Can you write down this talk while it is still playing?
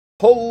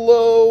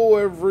Hello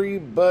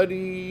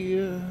everybody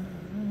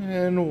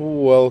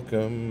and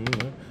welcome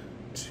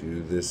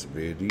to this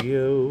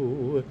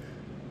video.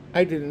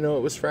 I didn't know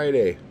it was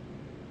Friday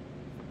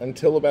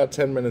until about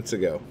 10 minutes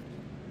ago.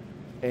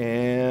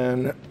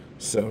 And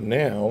so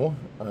now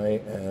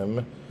I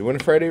am doing a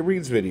Friday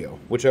Reads video,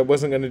 which I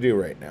wasn't going to do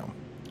right now.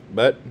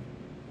 But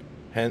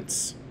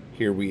hence,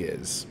 here we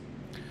is.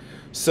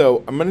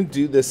 So I'm going to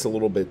do this a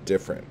little bit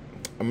different.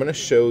 I'm going to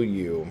show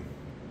you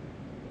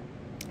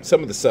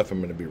some of the stuff I'm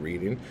going to be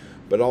reading,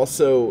 but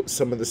also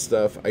some of the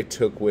stuff I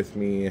took with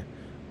me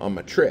on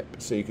my trip,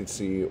 so you can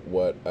see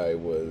what I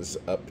was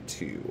up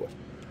to.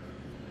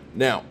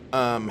 Now,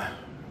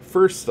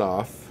 first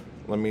off,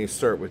 let me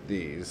start with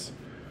these.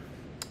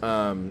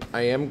 I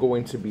am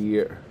going to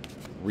be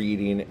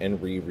reading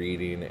and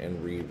rereading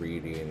and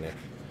rereading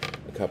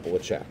a couple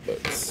of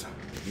chapbooks.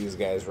 These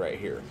guys right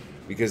here,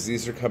 because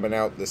these are coming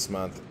out this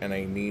month, and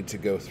I need to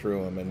go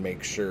through them and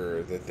make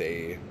sure that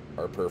they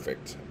are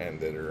perfect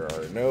and that there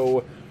are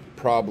no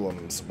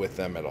problems with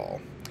them at all.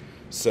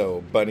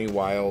 So Bunny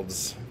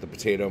Wild's The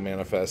Potato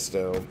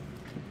Manifesto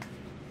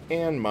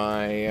and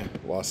my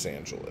Los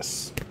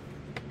Angeles.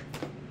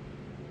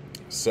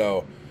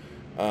 So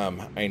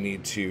I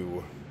need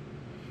to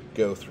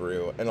go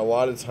through, and a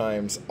lot of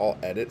times I'll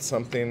edit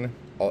something,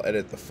 I'll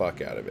edit the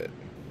fuck out of it,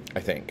 I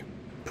think.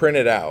 Print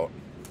it out,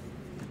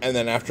 and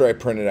then after I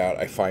print it out,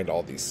 I find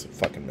all these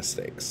fucking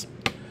mistakes.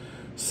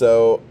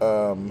 So,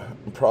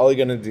 I'm probably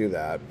going to do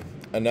that.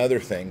 Another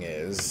thing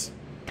is,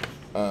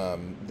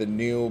 the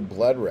new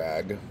Blood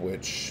Rag,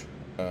 which,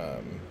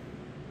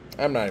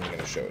 I'm not even going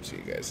to show it to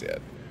you guys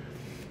yet.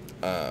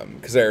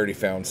 Because I already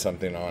found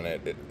something on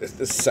it.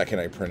 The second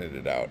I printed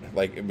it out.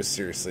 Like, it was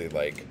seriously,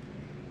 like,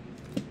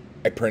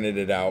 I printed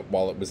it out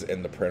while it was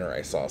in the printer.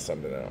 I saw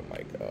something, and I'm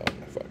like, oh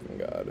my fucking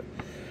god.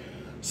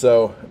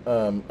 So,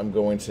 I'm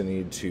going to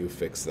need to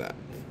fix that.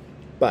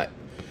 But,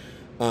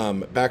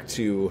 back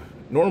to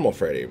normal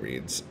Friday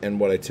reads and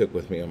what I took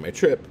with me on my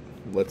trip.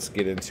 Let's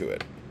get into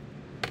it.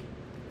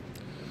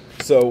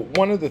 So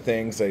one of the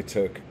things I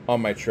took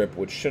on my trip,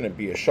 which shouldn't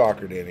be a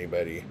shocker to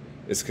anybody,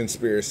 is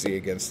Conspiracy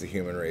Against the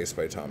Human Race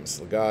by Thomas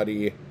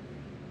Ligotti.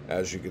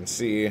 As you can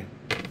see,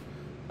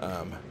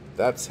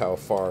 that's how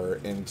far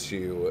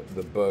into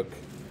the book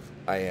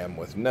I am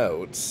with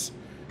notes,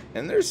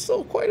 and there's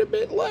still quite a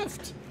bit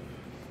left.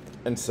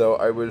 And so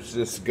I was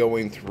just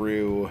going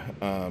through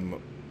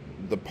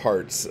the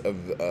parts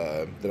of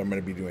that I'm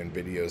going to be doing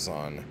videos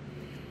on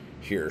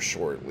here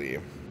shortly.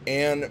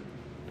 And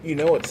you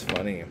know what's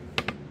funny?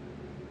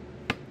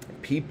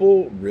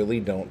 People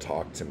really don't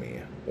talk to me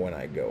when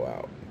I go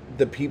out.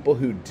 The people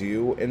who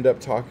do end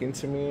up talking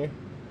to me,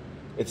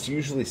 it's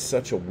usually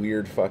such a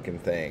weird fucking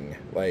thing.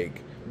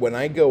 Like, when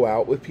I go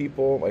out with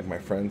people, like my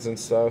friends and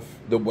stuff,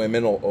 the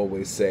women will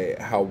always say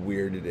how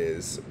weird it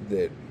is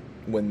that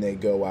when they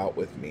go out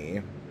with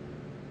me,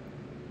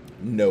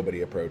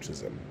 nobody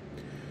approaches them.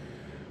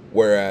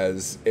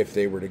 Whereas if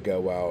they were to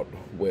go out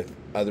with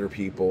other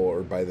people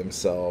or by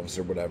themselves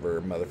or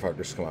whatever,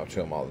 motherfuckers come up to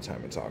them all the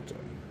time and talk to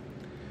them.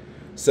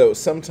 So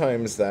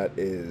sometimes that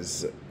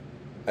is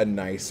a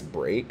nice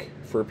break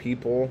for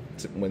people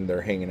when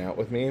they're hanging out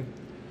with me.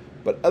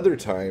 But other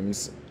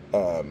times,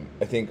 I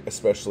think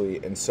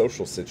especially in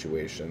social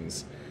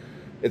situations,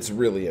 it's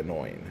really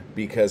annoying.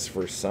 Because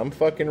for some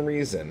fucking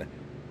reason,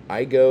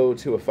 I go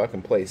to a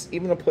fucking place,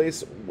 even a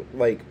place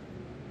like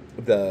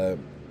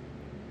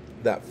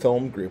that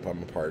film group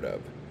I'm a part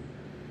of.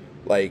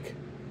 Like,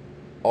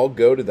 I'll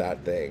go to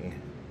that thing,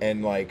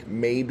 and like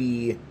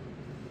maybe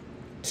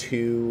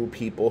two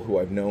people who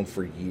I've known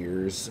for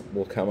years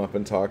will come up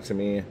and talk to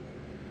me.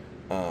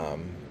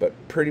 But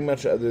pretty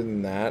much other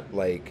than that,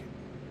 like,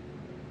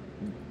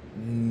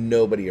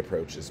 nobody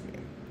approaches me.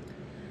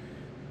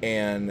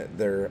 And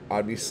there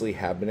obviously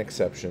have been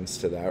exceptions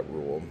to that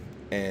rule.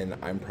 And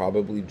I'm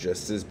probably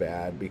just as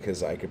bad,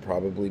 because I could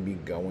probably be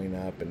going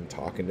up and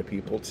talking to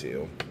people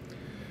too.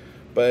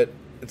 But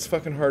it's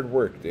fucking hard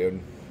work,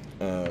 dude.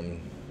 I'm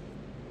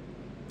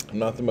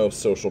not the most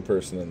social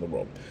person in the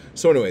world.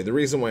 So anyway, the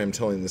reason why I'm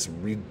telling this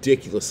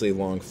ridiculously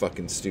long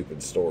fucking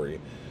stupid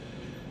story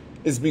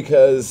is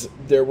because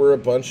there were a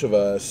bunch of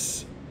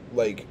us,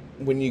 like,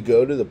 when you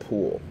go to the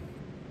pool,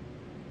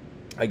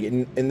 like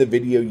in the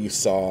video you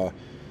saw,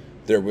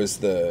 there was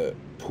the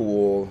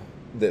pool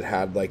that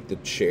had like the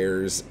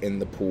chairs in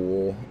the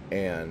pool,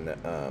 and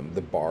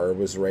the bar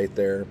was right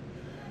there.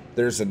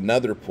 There's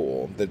another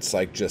pool that's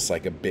like just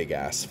like a big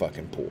ass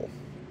fucking pool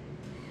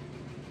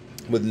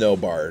with no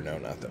bar, no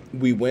nothing.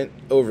 We went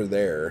over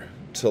there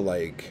to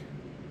like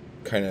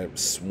kind of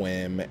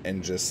swim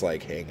and just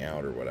like hang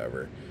out or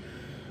whatever.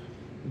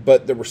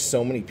 But there were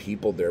so many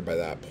people there by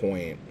that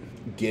point,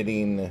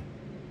 getting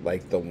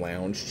like the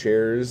lounge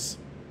chairs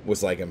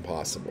was like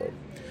impossible.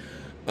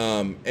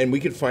 And we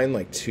could find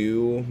like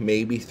 2,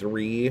 maybe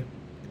 3,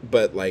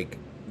 but like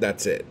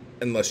that's it.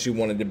 Unless you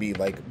wanted to be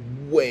like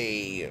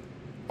way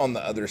on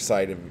the other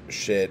side of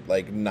shit,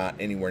 like not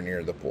anywhere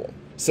near the pool.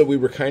 So we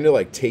were kind of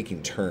like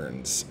taking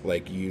turns,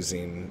 like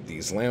using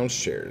these lounge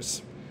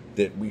chairs.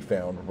 that we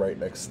found right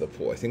next to the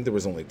pool. I think there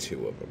was only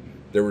 2 of them.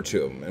 There were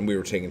 2 of them, and we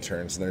were taking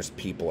turns, and there's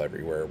people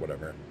everywhere,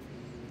 whatever.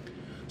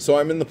 So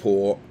I'm in the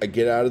pool. I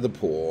get out of the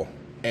pool,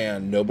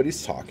 and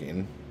nobody's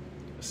talking.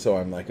 So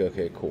I'm like,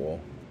 okay,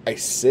 cool. I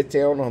sit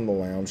down on the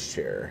lounge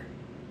chair.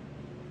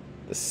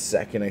 The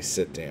second I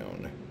sit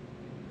down,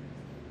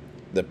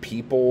 the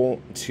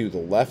people to the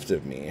left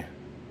of me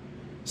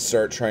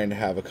start trying to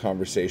have a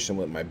conversation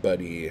with my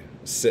buddy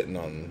sitting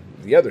on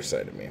the other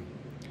side of me.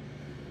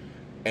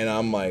 And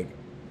I'm like,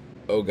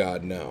 oh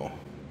God, no.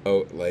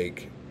 Oh,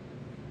 like,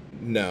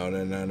 no.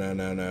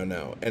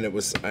 And it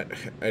was,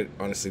 I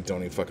honestly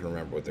don't even fucking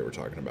remember what they were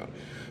talking about.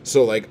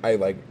 So, like, I,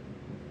 like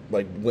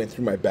went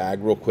through my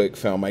bag real quick,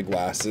 found my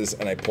glasses,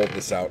 and I pulled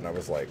this out, and I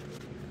was like,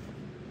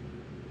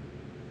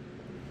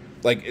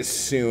 as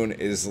soon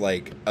as,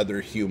 like,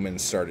 other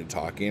humans started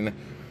talking,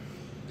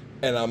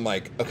 and I'm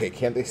like, okay,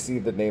 can't they see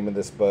the name of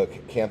this book?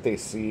 Can't they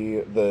see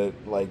the,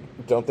 like,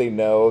 don't they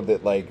know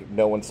that, like,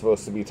 no one's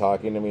supposed to be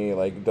talking to me?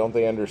 Like, don't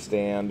they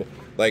understand?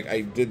 Like,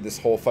 I did this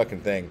whole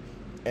fucking thing,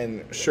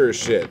 and sure as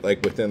shit,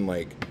 like, within,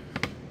 like,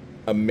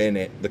 a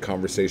minute, the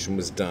conversation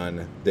was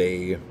done.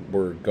 They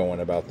were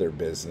going about their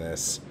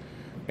business,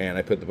 and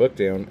I put the book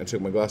down and took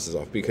my glasses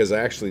off, because I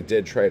actually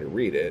did try to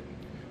read it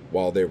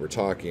while they were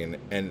talking,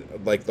 and,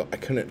 like, I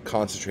couldn't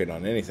concentrate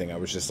on anything. I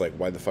was just like,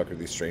 why the fuck are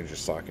these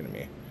strangers talking to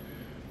me?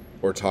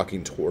 Or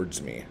talking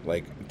towards me?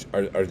 Like,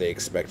 are they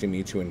expecting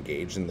me to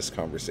engage in this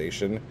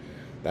conversation?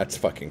 That's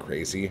fucking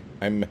crazy.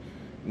 I'm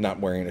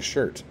not wearing a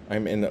shirt.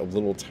 I'm in a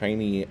little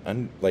tiny,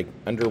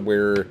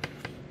 underwear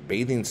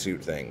bathing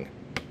suit thing.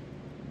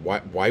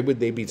 Why would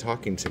they be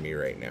talking to me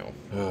right now?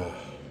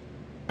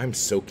 I'm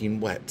soaking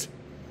wet.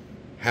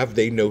 Have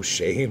they no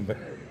shame?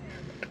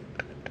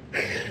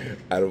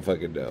 I don't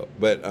fucking know.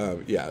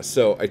 But, yeah,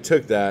 so I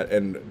took that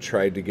and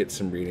tried to get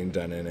some reading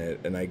done in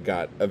it, and I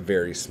got a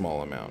very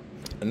small amount.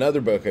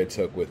 Another book I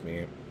took with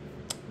me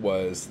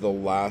was the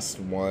last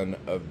one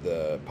of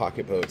the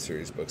Pocket Poet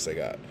series books I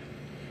got,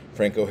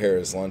 Frank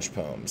O'Hara's Lunch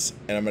Poems.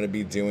 And I'm going to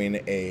be doing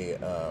a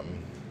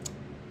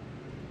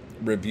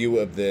review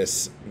of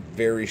this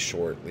very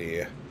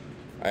shortly.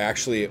 I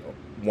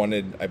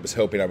was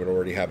hoping I would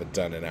already have it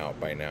done and out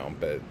by now,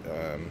 but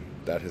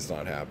that has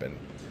not happened.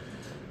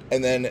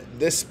 And then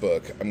this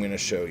book I'm going to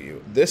show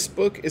you. This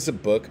book is a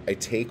book I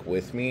take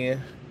with me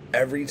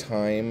every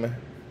time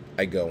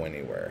I go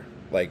anywhere.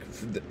 Like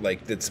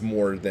that's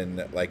more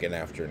than like an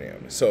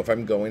afternoon. So if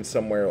I'm going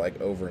somewhere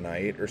like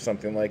overnight or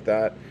something like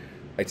that,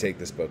 I take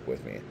this book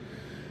with me.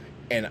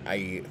 And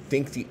I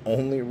think the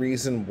only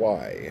reason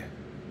why,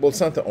 well,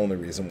 it's not the only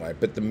reason why,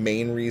 but the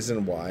main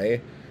reason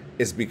why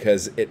is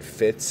because it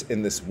fits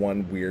in this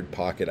one weird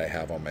pocket I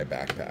have on my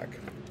backpack.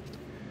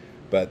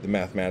 But The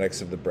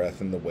Mathematics of the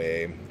Breath and the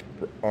Way,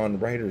 on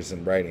Writers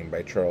and Writing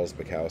by Charles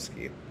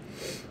Bukowski,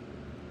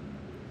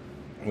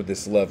 with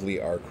this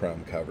lovely R.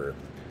 Crumb cover.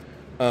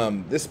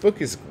 This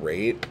book is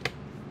great.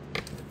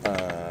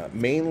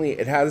 Mainly,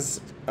 it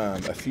has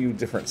a few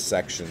different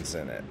sections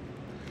in it.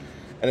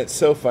 And it's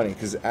so funny,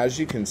 because as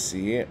you can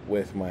see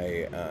with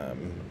my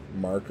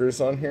markers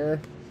on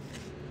here,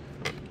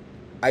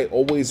 I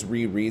always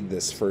reread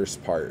this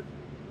first part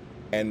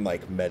and,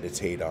 like,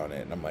 meditate on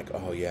it. And I'm like,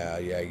 oh,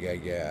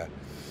 yeah.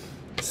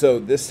 So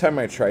this time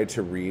I tried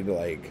to read,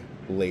 like,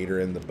 later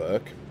in the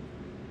book.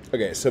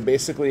 Okay, so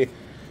basically,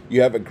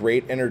 you have a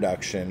great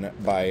introduction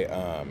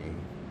by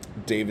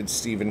David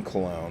Stephen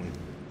Cologne.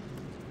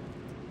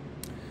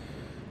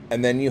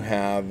 And then you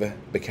have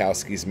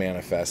Bukowski's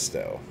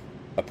manifesto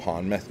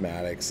upon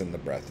mathematics and the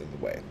breath of the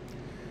way.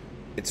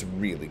 It's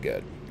really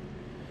good.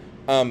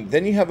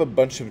 Then you have a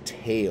bunch of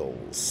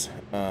tales,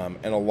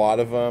 and a lot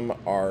of them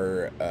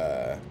are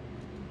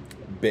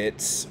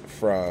bits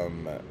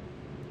from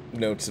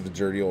Notes of a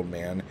Dirty Old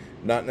Man.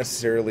 Not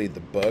necessarily the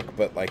book,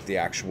 but like the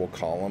actual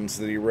columns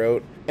that he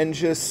wrote. And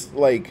just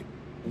like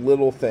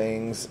little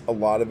things. A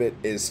lot of it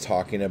is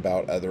talking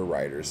about other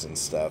writers and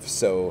stuff.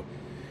 So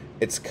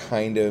it's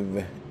kind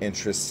of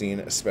interesting,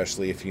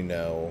 especially if you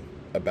know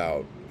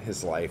about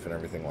his life and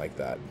everything like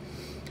that.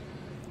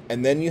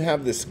 And then you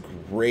have this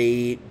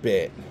great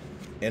bit,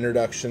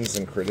 Introductions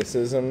and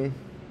Criticism.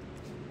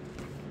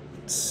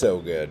 So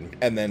good.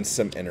 And then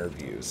some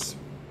interviews.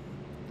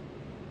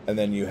 And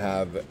then you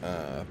have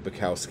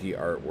Bukowski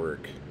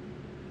artwork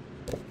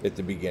at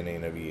the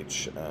beginning of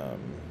each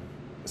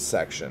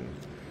section.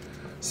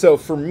 So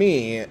for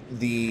me,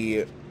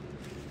 the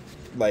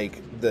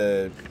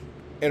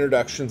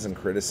Introductions and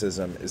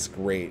Criticism is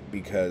great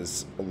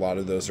because a lot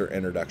of those are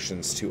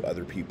introductions to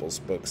other people's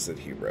books that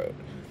he wrote.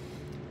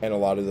 And a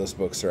lot of those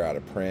books are out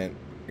of print,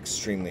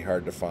 extremely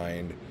hard to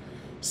find.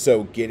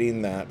 So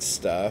getting that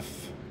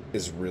stuff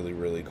is really,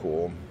 really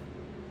cool.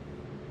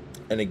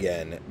 And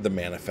again, the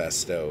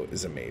manifesto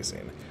is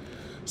amazing.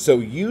 So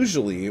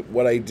usually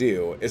what I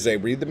do is I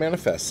read the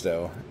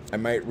manifesto. I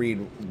might read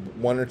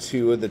one or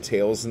two of the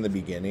tales in the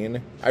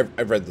beginning.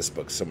 I've read this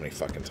book so many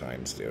fucking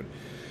times, dude.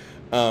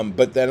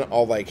 But then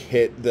I'll like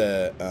hit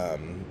the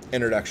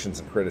Introductions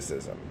and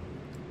Criticism.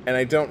 And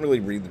I don't really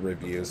read the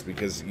reviews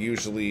because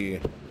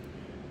usually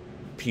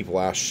people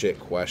ask shit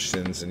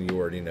questions and you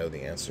already know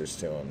the answers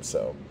to them.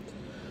 So,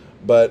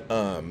 but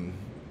I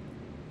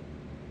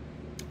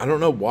don't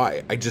know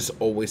why. I just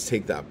always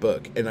take that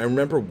book. And I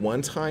remember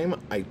one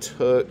time I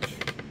took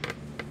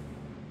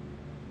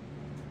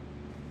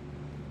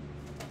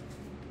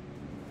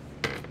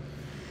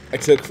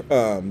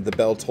The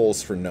Bell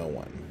Tolls for No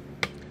One.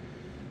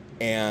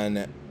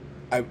 And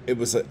it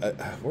was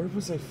where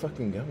was I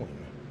fucking going?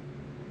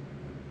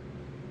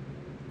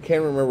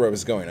 Can't remember where I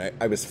was going.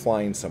 I was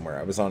flying somewhere.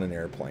 I was on an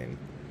airplane.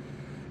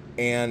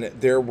 And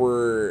there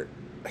were,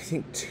 I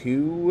think,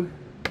 two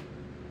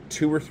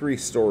or three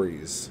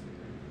stories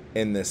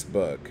in this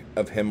book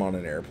of him on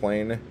an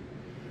airplane.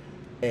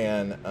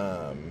 And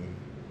I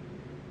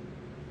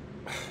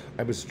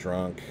was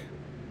drunk.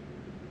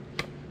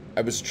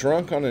 I was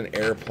drunk on an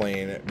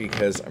airplane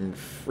because I'm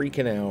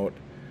freaking out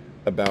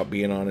about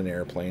being on an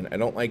airplane. I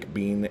don't like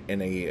being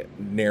in a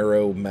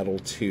narrow metal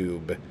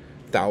tube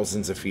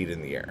thousands of feet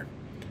in the air.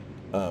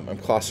 I'm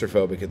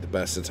claustrophobic at the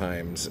best of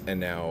times, and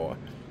now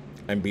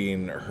I'm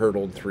being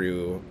hurtled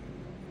through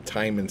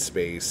time and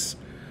space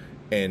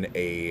in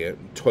a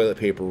toilet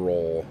paper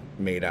roll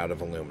made out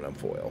of aluminum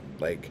foil.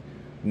 Like,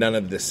 none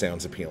of this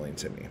sounds appealing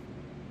to me.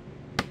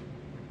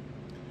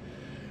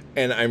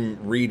 And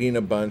I'm reading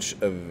a bunch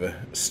of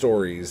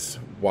stories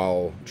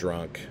while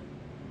drunk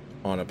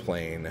on a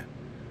plane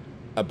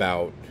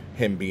about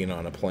him being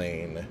on a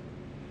plane.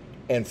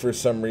 And for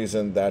some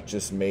reason, that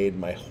just made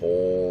my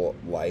whole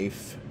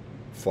life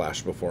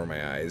flash before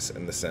my eyes,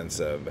 in the sense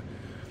of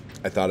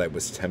I thought I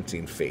was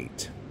tempting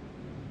fate.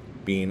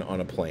 Being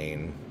on a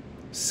plane,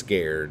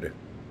 scared,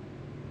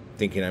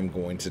 thinking I'm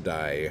going to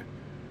die,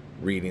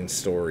 reading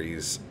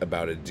stories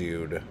about a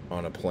dude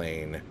on a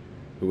plane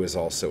who is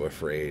also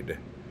afraid.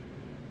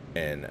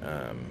 And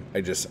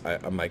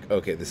I'm like,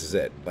 okay, this is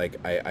it.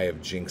 Like, I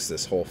have jinxed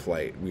this whole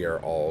flight. We are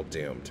all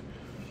doomed.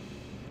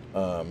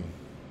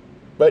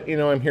 But, you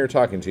know, I'm here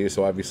talking to you,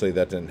 so obviously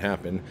that didn't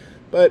happen.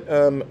 But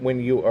when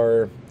you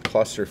are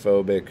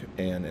claustrophobic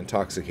and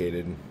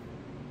intoxicated,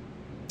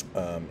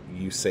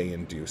 you say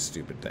and do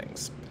stupid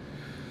things.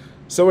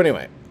 So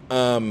anyway,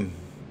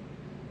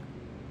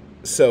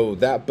 so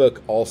that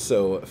book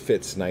also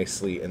fits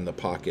nicely in the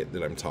pocket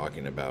that I'm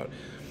talking about.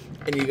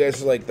 And you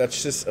guys are like,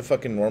 that's just a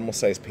fucking normal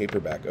size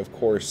paperback. Of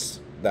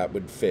course that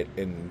would fit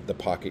in the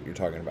pocket you're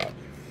talking about.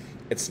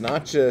 It's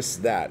not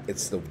just that,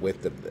 it's the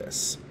width of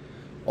this.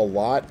 A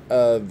lot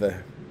of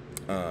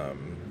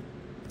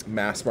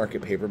mass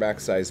market paperback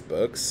size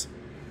books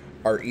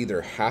are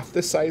either half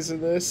the size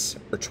of this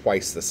or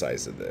twice the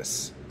size of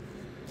this.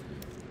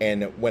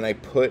 And when I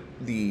put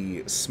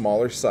the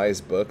smaller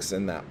size books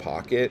in that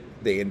pocket,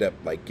 they end up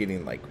like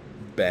getting like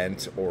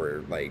bent,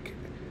 or like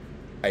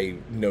I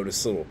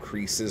notice little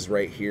creases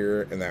right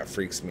here, and that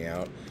freaks me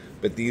out.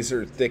 But these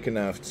are thick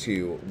enough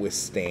to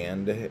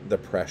withstand the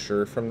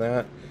pressure from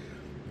that.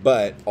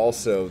 But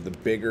also, the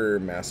bigger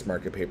mass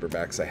market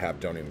paperbacks I have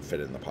don't even fit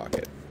in the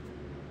pocket.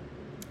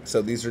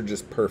 So these are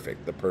just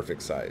perfect, the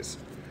perfect size.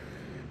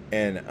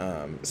 And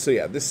so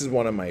yeah, this is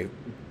one of my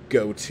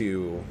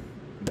go-to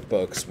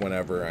books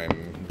whenever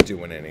I'm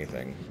doing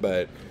anything.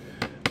 But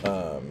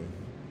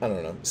I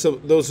don't know. So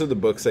those are the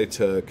books I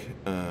took.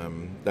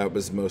 That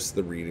was most of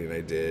the reading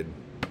I did.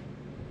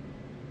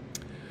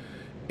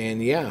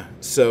 And yeah,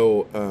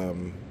 so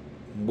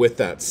with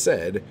that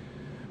said,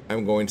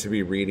 I'm going to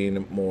be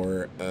reading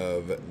more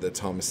of the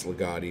Thomas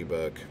Ligotti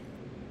book.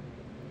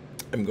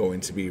 I'm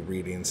going to be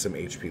reading some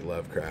H.P.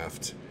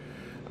 Lovecraft.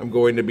 I'm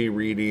going to be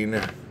reading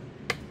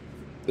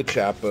the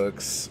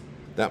chapbooks.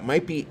 That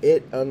might be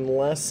it,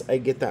 unless I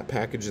get that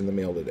package in the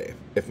mail today.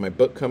 If my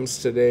book comes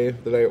today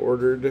that I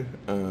ordered,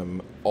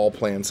 all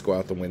plans go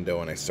out the window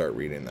and I start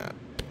reading that.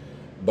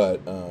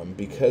 But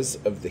because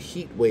of the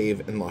heat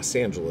wave in Los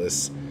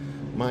Angeles,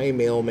 my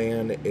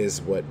mailman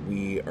is what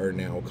we are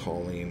now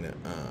calling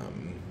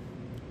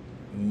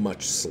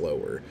much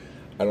slower.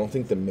 I don't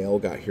think the mail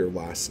got here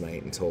last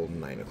night until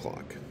 9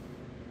 o'clock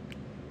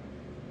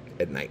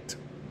at night.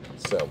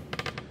 So,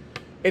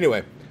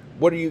 anyway,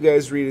 what are you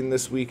guys reading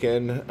this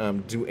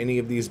weekend? Do any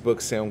of these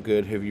books sound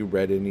good? Have you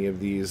read any of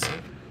these?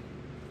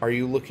 Are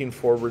you looking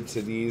forward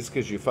to these?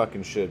 Because you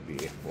fucking should be.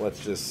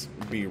 Let's just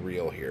be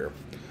real here.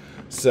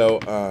 So,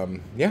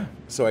 yeah.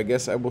 So I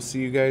guess I will see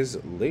you guys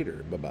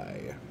later.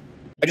 Bye-bye.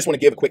 I just want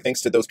to give a quick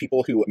thanks to those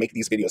people who make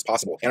these videos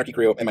possible. Anarchy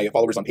Crew and my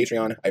followers on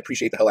Patreon. I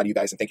appreciate the hell out of you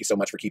guys, and thank you so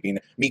much for keeping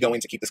me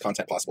going to keep this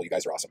content possible. You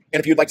guys are awesome. And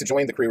if you'd like to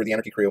join the crew or the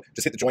Anarchy Crew,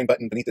 just hit the join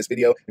button beneath this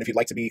video. And if you'd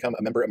like to become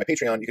a member of my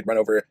Patreon, you could run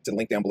over to the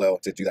link down below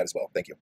to do that as well. Thank you.